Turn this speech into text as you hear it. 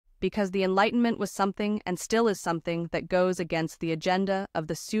because the Enlightenment was something and still is something that goes against the agenda of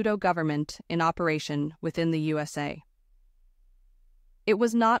the pseudo-government in operation within the USA. It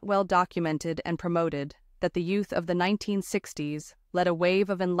was not well documented and promoted that the youth of the 1960s led a wave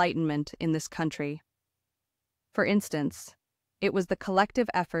of enlightenment in this country. For instance, it was the collective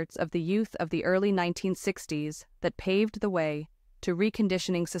efforts of the youth of the early 1960s that paved the way to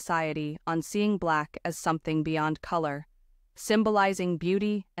reconditioning society on seeing black as something beyond color, symbolizing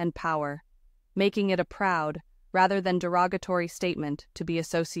beauty and power, making it a proud rather than derogatory statement to be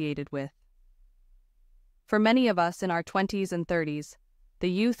associated with. For many of us in our 20s and 30s, the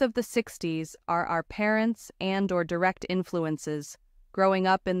youth of the 60s are our parents and/or direct influences growing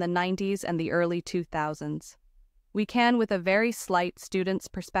up in the 90s and the early 2000s. We can, with a very slight student's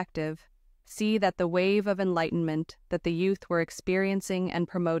perspective, see that the wave of enlightenment that the youth were experiencing and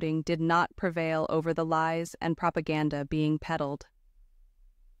promoting did not prevail over the lies and propaganda being peddled.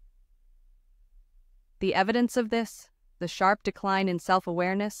 The evidence of this, the sharp decline in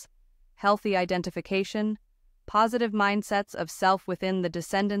self-awareness, healthy identification, positive mindsets of self within the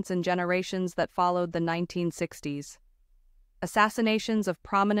descendants and generations that followed the 1960s, assassinations of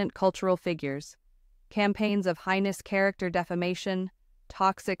prominent cultural figures, campaigns of heinous character defamation,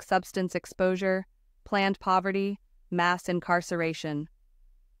 toxic substance exposure, planned poverty, mass incarceration.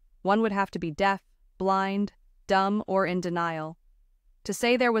 One would have to be deaf, blind, dumb, or in denial to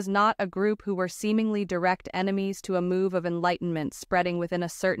say there was not a group who were seemingly direct enemies to a move of enlightenment spreading within a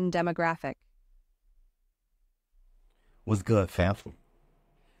certain demographic. What's good, fam?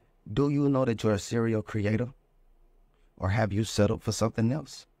 Do you know that you're a serial creator? Or have you settled for something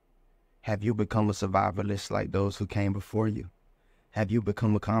else? Have you become a survivalist like those who came before you? Have you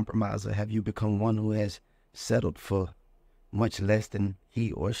become a compromiser? Have you become one who has settled for much less than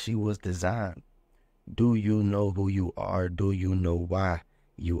he or she was designed? Do you know who you are? Do you know why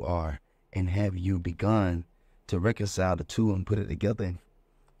you are? And have you begun to reconcile the two and put it together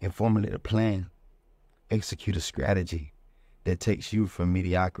and formulate a plan, execute a strategy that takes you from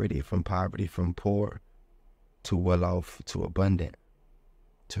mediocrity, from poverty, from poor to well-off, to abundant,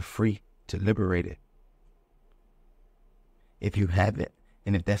 to free, to liberated? If you haven't,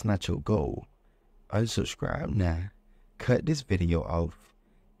 and if that's not your goal, unsubscribe now, cut this video off,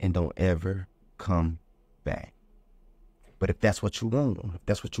 and don't ever come back. But if that's what you want, if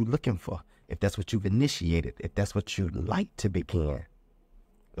that's what you're looking for, if that's what you've initiated, if that's what you'd like to begin,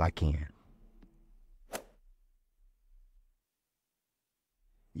 lock in.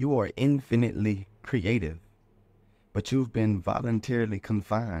 You are infinitely creative, but you've been voluntarily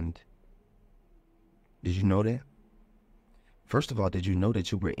confined. Did you know that? First of all, did you know that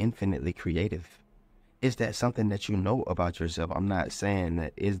you were infinitely creative? Is that something that you know about yourself? I'm not saying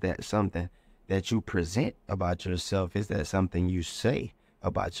that. Is that something that you present about yourself? Is that something you say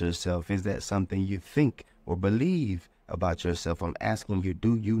about yourself? Is that something you think or believe about yourself? I'm asking you,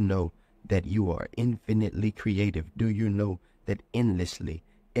 do you know that you are infinitely creative? Do you know that endlessly,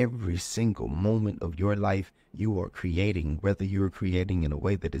 every single moment of your life, you are creating, whether you're creating in a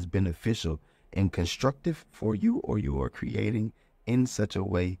way that is beneficial and constructive for you, or you are creating in such a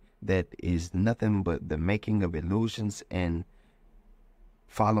way that is nothing but the making of illusions and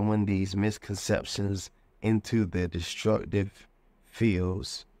following these misconceptions into the destructive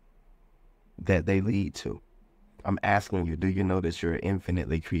fields that they lead to? I'm asking you, do you know that you're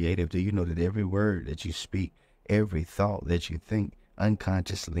infinitely creative? Do you know that every word that you speak, every thought that you think,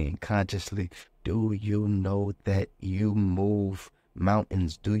 unconsciously and consciously, do you know that you move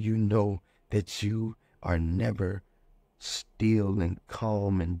mountains? Do you know that you are never still and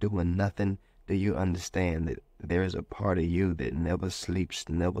calm and doing nothing? Do you understand that there is a part of you that never sleeps,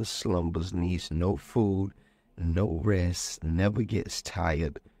 never slumbers, needs no food, no rest, never gets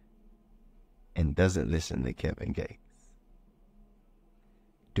tired, and doesn't listen to Kevin Gates?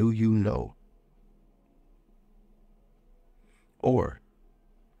 Do you know? Or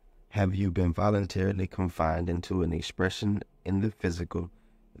have you been voluntarily confined into an expression in the physical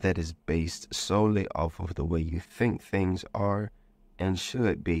that is based solely off of the way you think things are and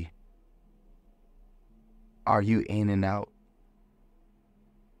should be? Are you in and out?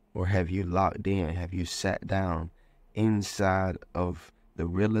 Or have you locked in? Have you sat down inside of the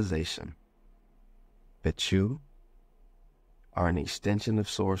realization that you are an extension of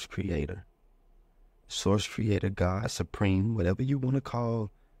Source Creator? Source Creator, God, Supreme, whatever you want to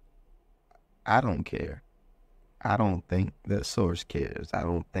call. I don't care. I don't think that Source cares. I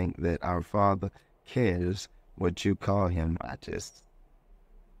don't think that our Father cares what you call him. I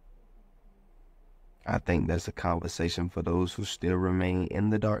think that's a conversation for those who still remain in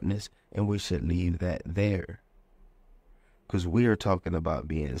the darkness, and we should leave that there. Because we are talking about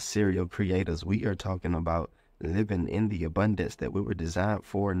being serial creators. We are talking about living in the abundance that we were designed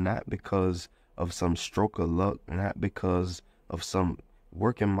for, not because of some stroke of luck, not because of some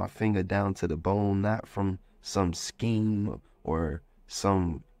working my finger down to the bone, not from some scheme or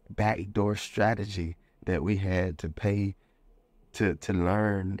some backdoor strategy that we had to pay to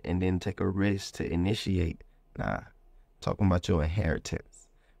learn and then take a risk to initiate. Nah, talking about your inheritance.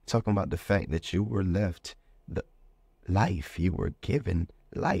 Talking about the fact that you were left the life, you were given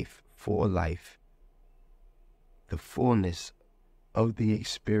life, for life. The fullness of the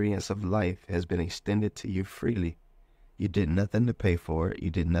experience of life has been extended to you freely. You did nothing to pay for it. You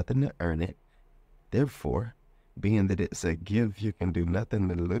did nothing to earn it. Therefore, being that it's a gift, you can do nothing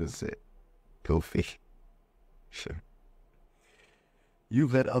to lose it. Goofy. Sure. You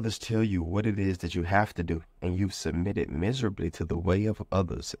let others tell you what it is that you have to do, and you've submitted miserably to the way of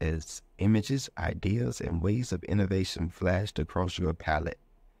others as images, ideas, and ways of innovation flashed across your palette.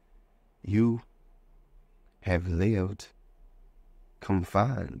 You have lived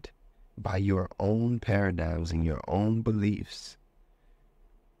confined by your own paradigms and your own beliefs.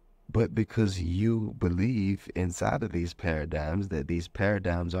 But because you believe inside of these paradigms that these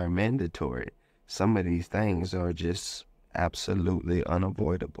paradigms are mandatory, some of these things are just absolutely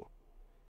unavoidable.